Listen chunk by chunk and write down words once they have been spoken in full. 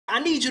I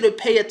need you to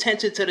pay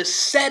attention to the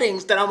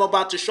settings that I'm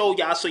about to show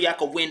y'all so y'all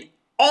can win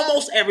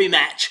almost every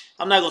match.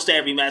 I'm not gonna say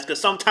every match because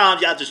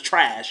sometimes y'all just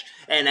trash,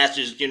 and that's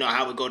just, you know,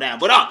 how it go down.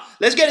 But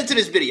let's get into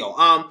this video.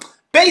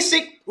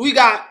 Basic, we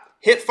got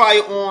hip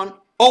fire on,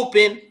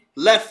 open,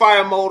 left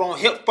fire mode on,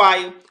 hip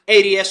fire,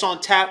 ADS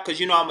on tap, because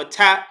you know I'm a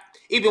tap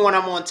even when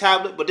I'm on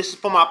tablet, but this is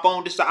for my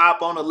phone. This is the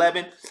iPhone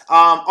 11.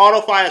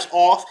 Auto fire is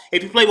off.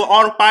 If you play with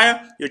auto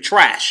fire, you're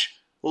trash.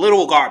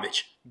 Literal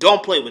garbage.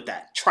 Don't play with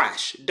that.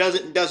 Trash.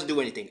 Doesn't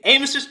do anything.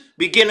 Aim assist,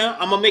 beginner.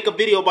 I'm gonna make a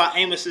video about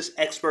aim assist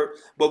expert,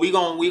 but we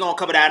gonna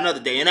cover that another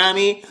day. You know what I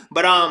mean?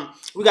 But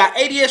we got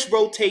ADS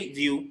rotate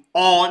view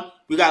on.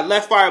 We got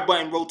left fire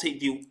button rotate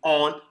view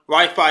on.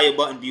 Right fire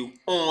button view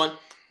on.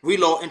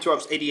 Reload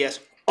interrupts ADS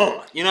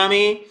on. You know what I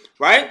mean?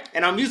 Right?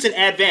 And I'm using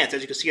advanced,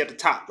 as you can see at the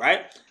top.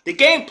 Right? The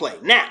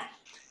gameplay. Now,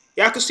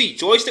 y'all can see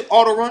joystick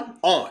auto run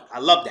on. I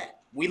love that.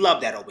 We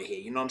love that over here.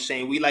 You know what I'm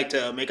saying? We like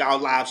to make our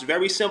lives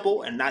very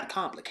simple and not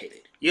complicated.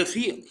 You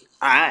feel me?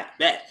 Alright,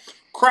 bet.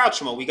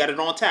 Crouch mode, we got it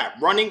on tap.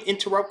 Running,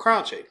 interrupt,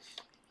 crouching.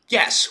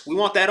 Yes, we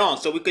want that on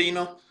so we can, you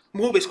know,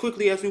 move as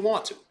quickly as we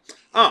want to.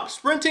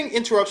 Sprinting,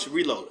 interrupts,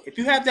 reload. If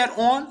you have that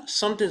on,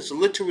 something's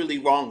literally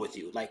wrong with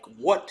you. Like,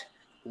 what?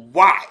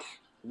 Why?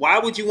 Why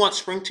would you want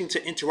sprinting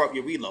to interrupt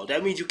your reload?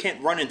 That means you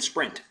can't run and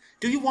sprint.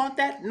 Do you want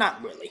that?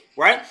 Not really,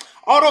 right?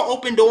 Auto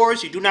open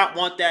doors, you do not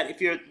want that. If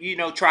you're, you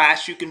know,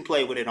 trash, you can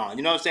play with it on.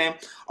 You know what I'm saying?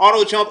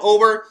 Auto jump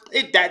over,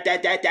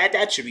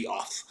 that should be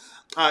off.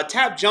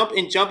 Tap jump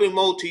in jumping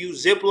mode to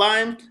use zip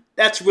line.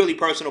 That's really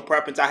personal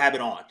preference. I have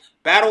it on.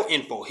 Battle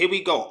info. Here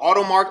we go.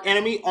 Auto mark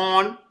enemy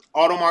on.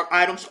 Auto mark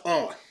items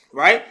on.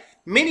 Right?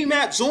 Mini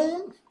map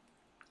zoom.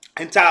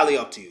 Entirely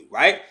up to you.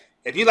 Right?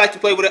 If you like to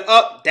play with it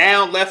up,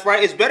 down, left,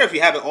 right, it's better if you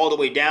have it all the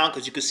way down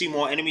because you can see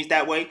more enemies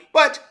that way.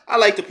 But I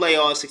like to play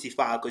on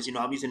 65 because, you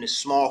know, I'm using this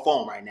small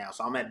phone right now,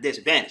 so I'm at a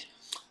disadvantage.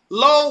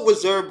 Low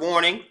reserve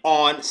warning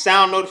on.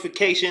 Sound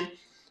notification.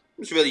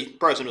 It's really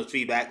personal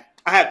feedback.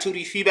 I have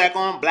 2D feedback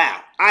on. Blah.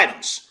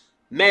 Items.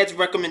 Meds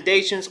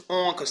recommendations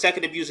on.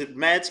 Consecutive use of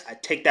meds. I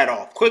take that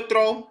off. Quick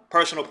throw.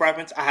 Personal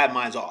preference. I have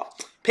mine off.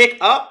 Pick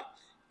up.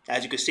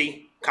 As you can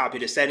see, copy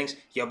the settings.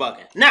 You're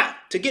bugging. Now,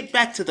 to get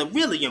back to the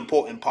really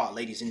important part,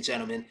 ladies and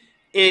gentlemen,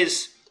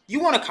 is you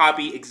want to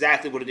copy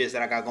exactly what it is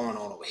that I got going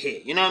on over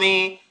here. You know what I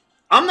mean?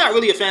 I'm not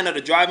really a fan of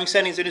the driving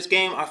settings in this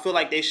game. I feel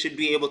like they should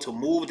be able to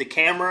move the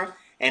camera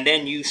and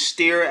then you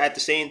steer at the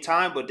same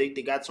time, but they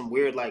got some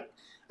weird, like,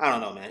 I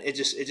don't know, man. It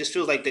just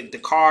feels like the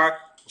car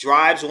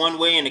drives one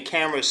way and the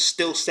camera is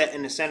still set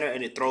in the center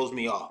and it throws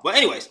me off. But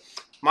anyways,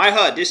 my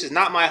HUD. This is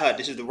not my HUD.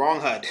 This is the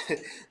wrong HUD.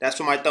 That's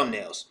for my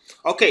thumbnails.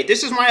 Okay,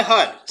 this is my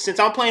HUD. Since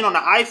I'm playing on the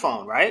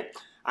iPhone, right?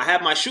 I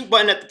have my shoot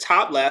button at the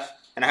top left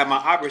and I have my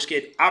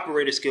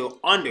operator skill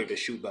under the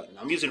shoot button.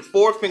 I'm using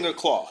 4-finger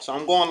claw. So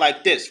I'm going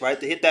like this, right?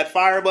 To hit that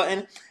fire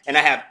button. And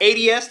I have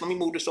ADS. Let me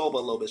move this over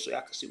a little bit so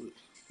y'all can see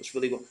what's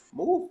really going.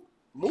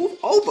 Move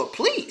over,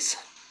 please.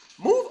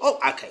 Move. Oh,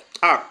 okay.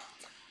 All right.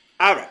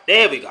 All right.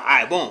 There we go. All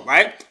right. Boom.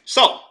 Right.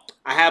 So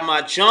I have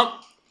my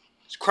jump,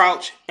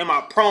 crouch, and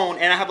my prone,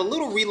 and I have a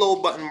little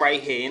reload button right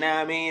here. You know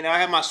what I mean? I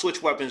have my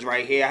switch weapons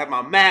right here. I have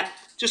my map.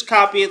 Just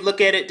copy it. Look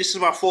at it. This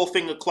is my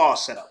 4-finger claw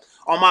setup.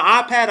 On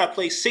my iPad, I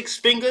play 6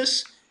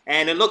 fingers,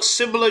 and it looks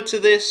similar to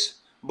this.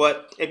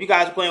 But if you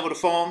guys are playing with a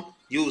phone,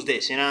 use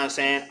this. You know what I'm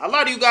saying? A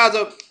lot of you guys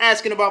are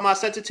asking about my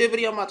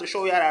sensitivity. I'm about to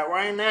show you that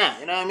right now.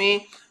 You know what I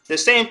mean? The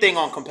same thing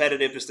on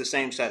competitive. It's the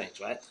same settings,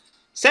 right?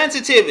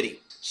 Sensitivity.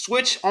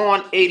 Switch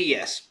on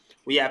ADS.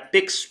 We have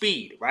fixed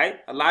speed, right?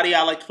 A lot of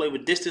y'all like to play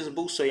with distance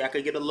boost so y'all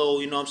can get a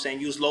little, you know what I'm saying,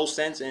 use low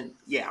sense. And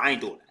yeah, I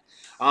ain't doing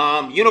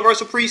that.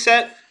 Universal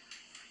preset.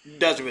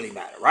 Doesn't really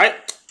matter, right?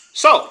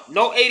 So,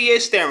 no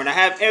ADS steering. I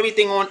have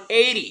everything on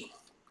 80.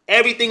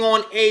 Everything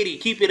on 80.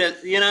 Keep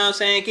it, you know what I'm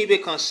saying? Keep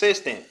it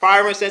consistent.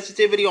 Firing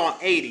sensitivity on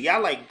 80.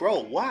 Y'all like,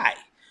 bro, why?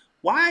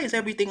 Why is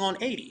everything on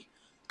 80?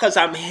 Because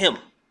I'm him.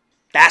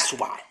 That's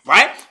why,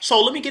 right? So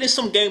let me get in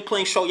some gameplay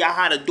and show y'all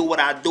how to do what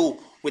I do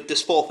with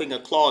this 4-finger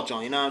claw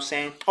joint. You know what I'm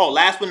saying? Oh,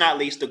 last but not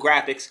least, the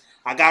graphics.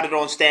 I got it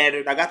on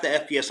standard. I got the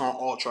FPS on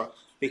ultra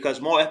because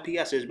more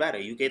FPS is better.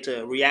 You get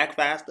to react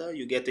faster.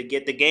 You get the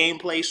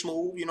gameplay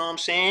smooth. You know what I'm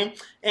saying?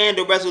 And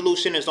the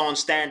resolution is on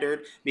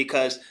standard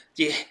because,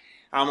 yeah,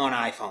 I'm on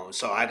iPhone.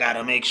 So I got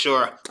to make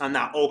sure I'm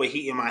not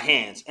overheating my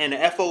hands. And the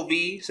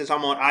FOV, since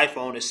I'm on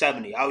iPhone, is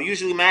 70. I'll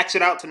usually max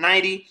it out to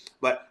 90,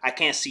 but I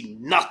can't see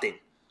nothing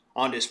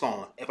on this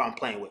phone if I'm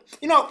playing with.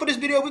 You know, for this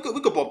video, we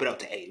could bump it up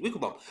to 80. We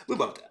bump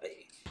it up to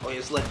 80. Oh, yeah,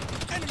 it's lit.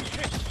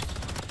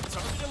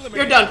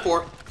 You're done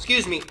for.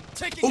 Excuse me.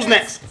 Who's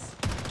next?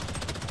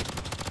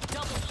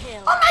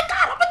 Oh my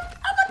God,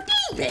 I'm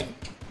a demon.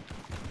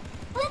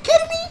 Are you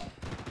kidding me?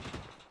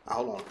 Oh,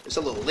 hold on, it's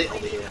a little lit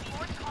over here.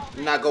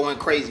 I'm not going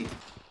crazy.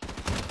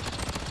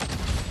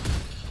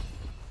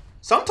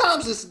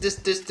 Sometimes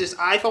this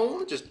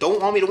iPhone just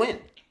don't want me to win.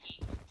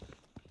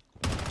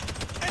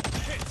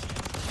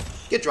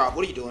 Get dropped.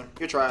 What are you doing?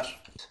 You're trash.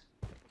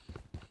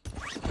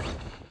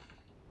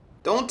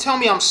 Don't tell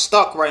me I'm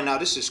stuck right now.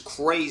 This is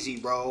crazy,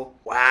 bro.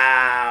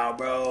 Wow,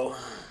 bro.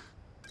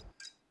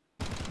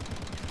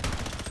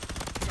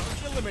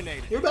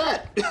 eliminated. You're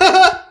bad.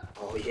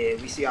 Oh yeah,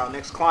 we see our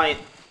next client.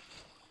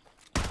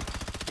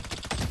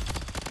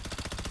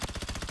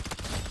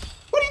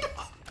 What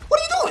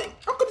are you doing?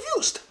 I'm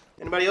confused.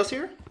 Anybody else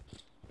here?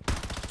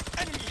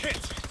 Enemy hit.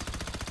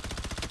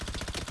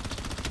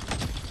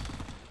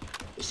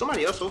 There's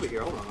somebody else over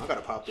here. Hold on, I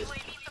gotta pop this.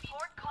 UAV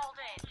support called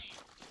in.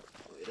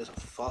 Oh, yeah, there's a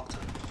fuck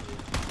ton.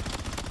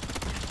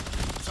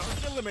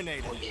 Target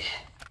eliminated. Oh yeah,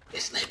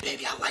 it's lit,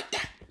 baby. I like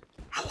that.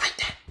 I like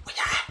that. Where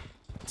you at?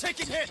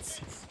 Taking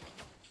hits.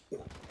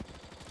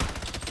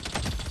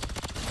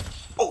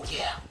 Oh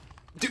yeah.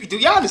 Do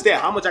y'all understand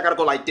how much I gotta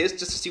go like this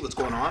just to see what's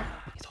going on?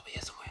 He's over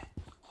here somewhere.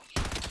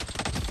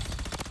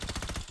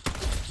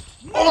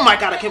 Oh my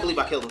god, I can't believe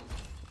I killed him.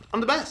 I'm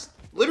the best.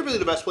 Literally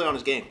the best player on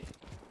this game.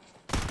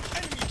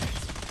 Enemy hit.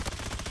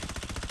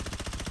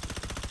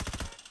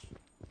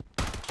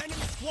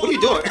 Enemy What are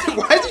you doing?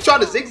 Why is he trying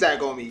to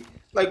zigzag on me?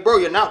 Like, bro,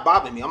 you're not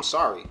bobbing me. I'm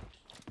sorry.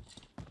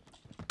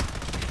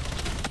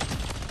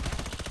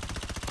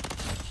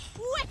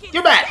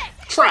 You're bad.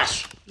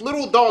 Trash.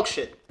 Little dog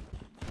shit.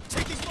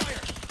 taking fire.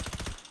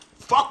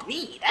 Fuck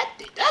me.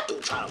 That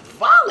dude trying to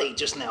volley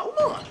just now.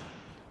 Hold on.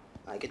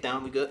 Alright, get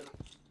down. We good.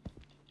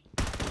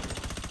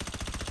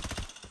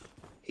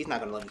 He's not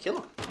gonna let me kill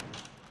him.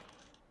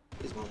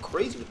 He's going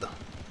crazy with them.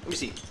 Let me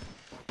see.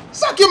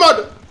 Suck your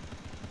mother!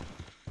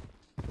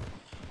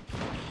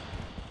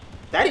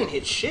 That didn't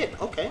hit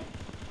shit. Okay.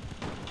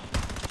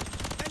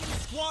 Enemy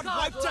squad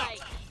wiped out.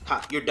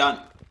 Ha, you're done.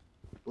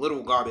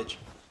 Little garbage.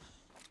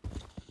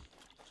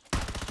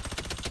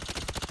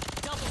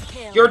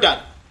 You're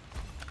done.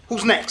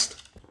 Who's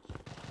next?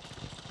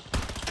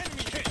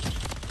 Enemy hit.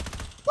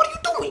 What are you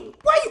doing?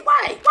 Why?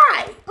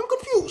 I'm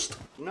confused.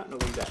 You not know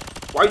where he's at.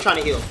 Why are you trying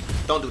to heal?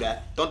 Don't do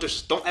that.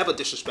 Don't ever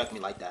disrespect me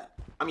like that.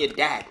 I'm your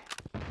dad.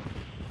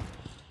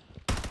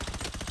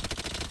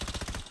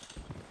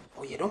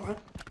 Oh yeah, don't run.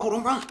 Oh,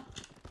 don't run.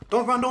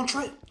 Don't run, don't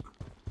trip.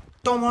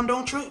 Don't run,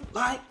 don't trip.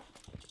 Like.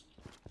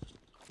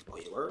 Oh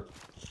yeah, word.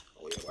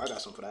 Oh yeah, well, I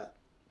got something for that.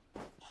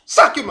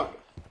 Suck your mother.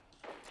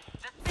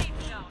 The safe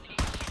zone is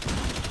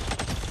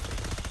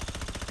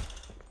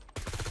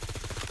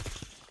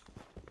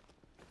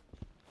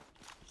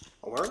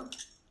A word?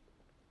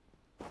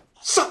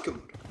 Suck your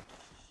mother.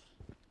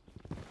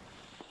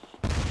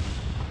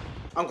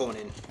 I'm going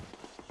in.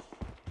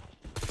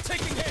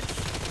 Taking hits.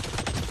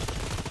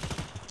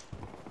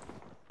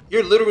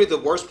 You're literally the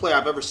worst player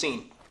I've ever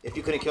seen. If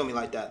you couldn't kill me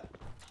like that.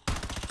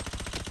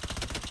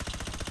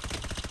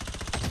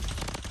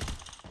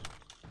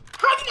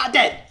 How are you not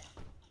dead?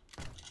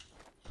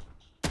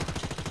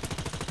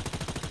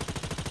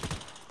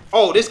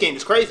 Oh, this game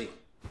is crazy.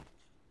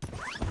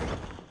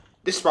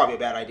 This is probably a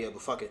bad idea,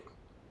 but fuck it.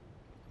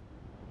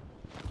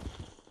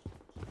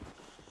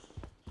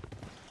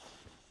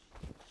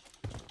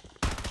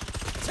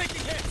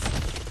 Taking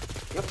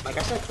hits. Yep, like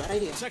I said, bad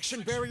idea.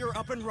 Protection barrier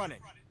up and running.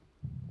 Why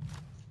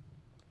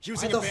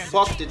Using the a bandage.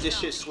 fuck did this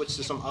shit switch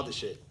to some other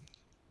shit?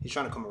 He's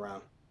trying to come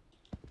around.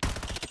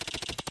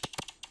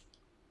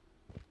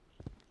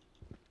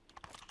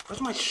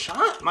 Where's my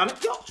shot, man?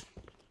 Yo,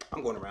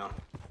 I'm going around.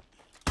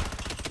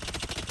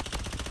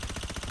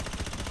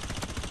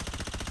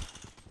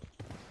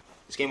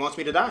 This game wants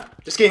me to die.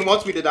 This game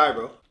wants me to die,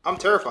 bro. I'm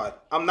terrified.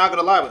 I'm not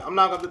gonna lie. I'm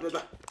not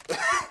gonna.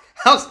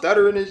 I'm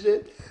stuttering and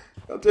shit.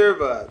 I'm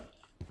terrified.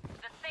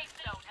 the safe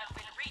zone has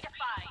been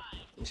redefined.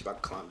 Let me see if I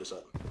can climb this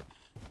up.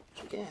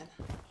 Yes, we can.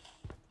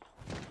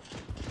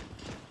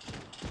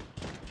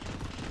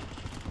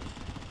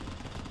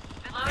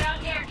 The loadout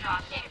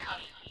airdrop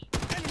incoming.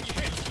 Enemy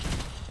hit.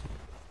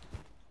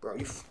 Bro,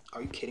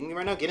 are you kidding me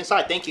right now? Get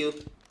inside. Thank you.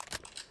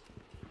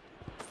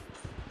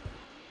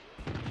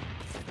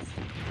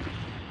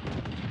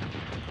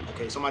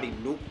 Okay, somebody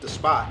nuked the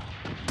spot.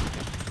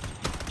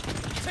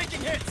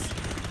 Taking hits.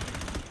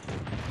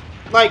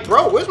 Like,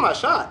 bro, where's my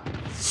shot?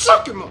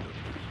 Suck your mother.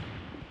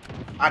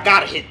 I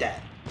gotta hit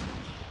that.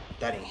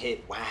 That ain't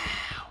hit. Wow.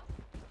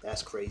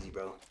 That's crazy,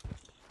 bro.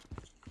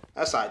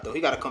 That's alright, though.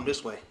 He gotta come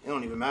this way. It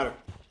don't even matter.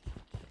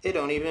 It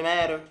don't even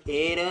matter.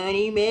 It don't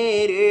even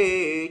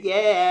matter.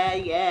 Yeah,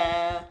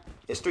 yeah.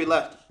 There's 3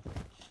 left.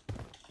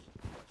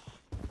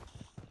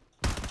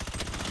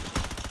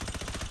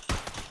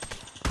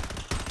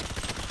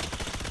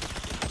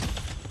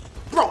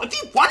 Bro, if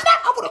he won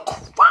that, I would have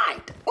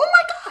cried. Oh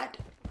my god.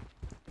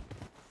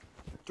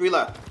 3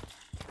 left.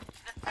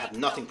 I have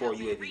nothing for a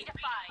UAV.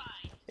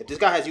 Redefined. If this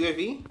guy has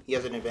UAV, he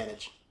has an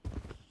advantage.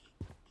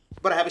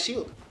 But I have a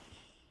shield.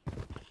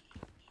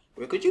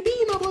 Where could you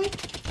be, my boy?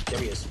 There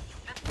he is.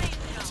 The safe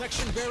zone.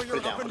 Protection barrier Put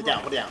it down, up put and it down,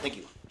 running. put it down. Thank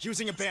you.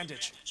 Using a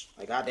bandage.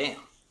 Like, goddamn.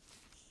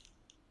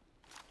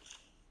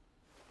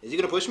 Is he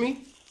gonna push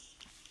me?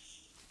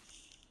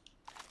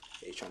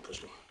 Yeah, he's trying to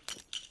push me.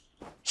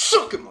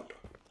 Suck your mother.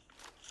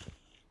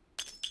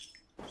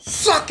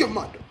 Suck your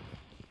mother.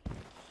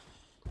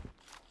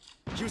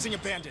 Using a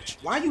bandage.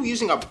 Why are you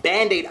using a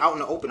band-aid out in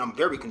the open? I'm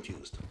very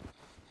confused.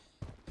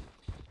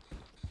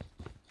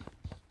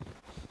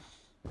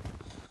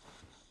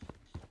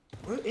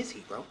 Where is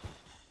he, bro?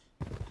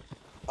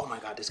 Oh my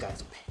god, this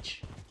guy's a bitch.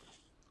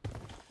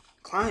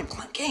 Climb.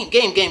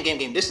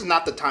 Game. This is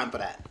not the time for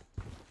that.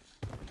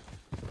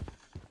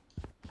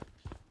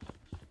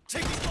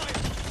 Taking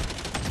fire.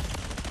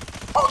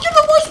 Oh, you're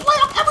the worst player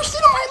I've ever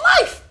seen in my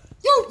life.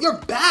 You're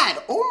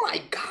bad. Oh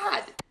my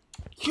god.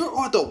 You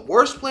are the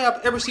worst player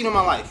I've ever seen in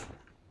my life.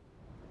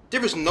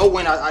 There is no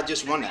way I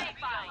just won that.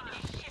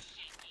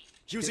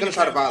 He's gonna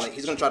try to violate.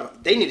 He's gonna try to.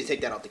 They need to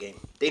take that out the game.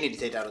 They need to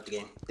take that out the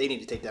game. They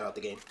need to take that out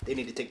the game. They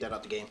need to take that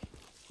out the game.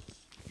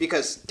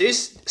 Because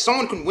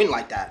someone can win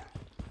like that.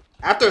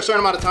 After a certain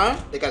amount of time,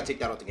 they gotta take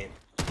that out the game.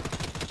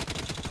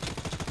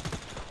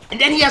 And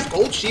then he has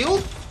gold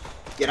shield.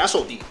 Yeah, that's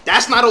OD.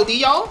 That's not OD,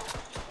 y'all.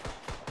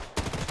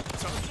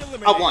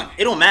 I won.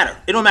 It don't matter.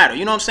 It don't matter.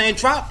 You know what I'm saying?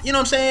 Drop, you know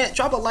what I'm saying?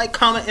 Drop a like,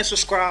 comment, and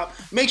subscribe.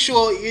 Make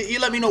sure you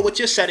let me know what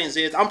your settings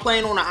is. I'm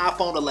playing on the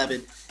iPhone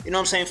 11. You know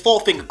what I'm saying?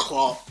 4-finger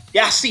claw.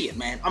 Yeah, I see it,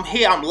 man. I'm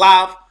here. I'm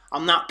live.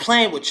 I'm not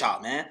playing with y'all,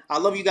 man. I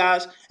love you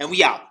guys, and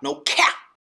we out. No cap.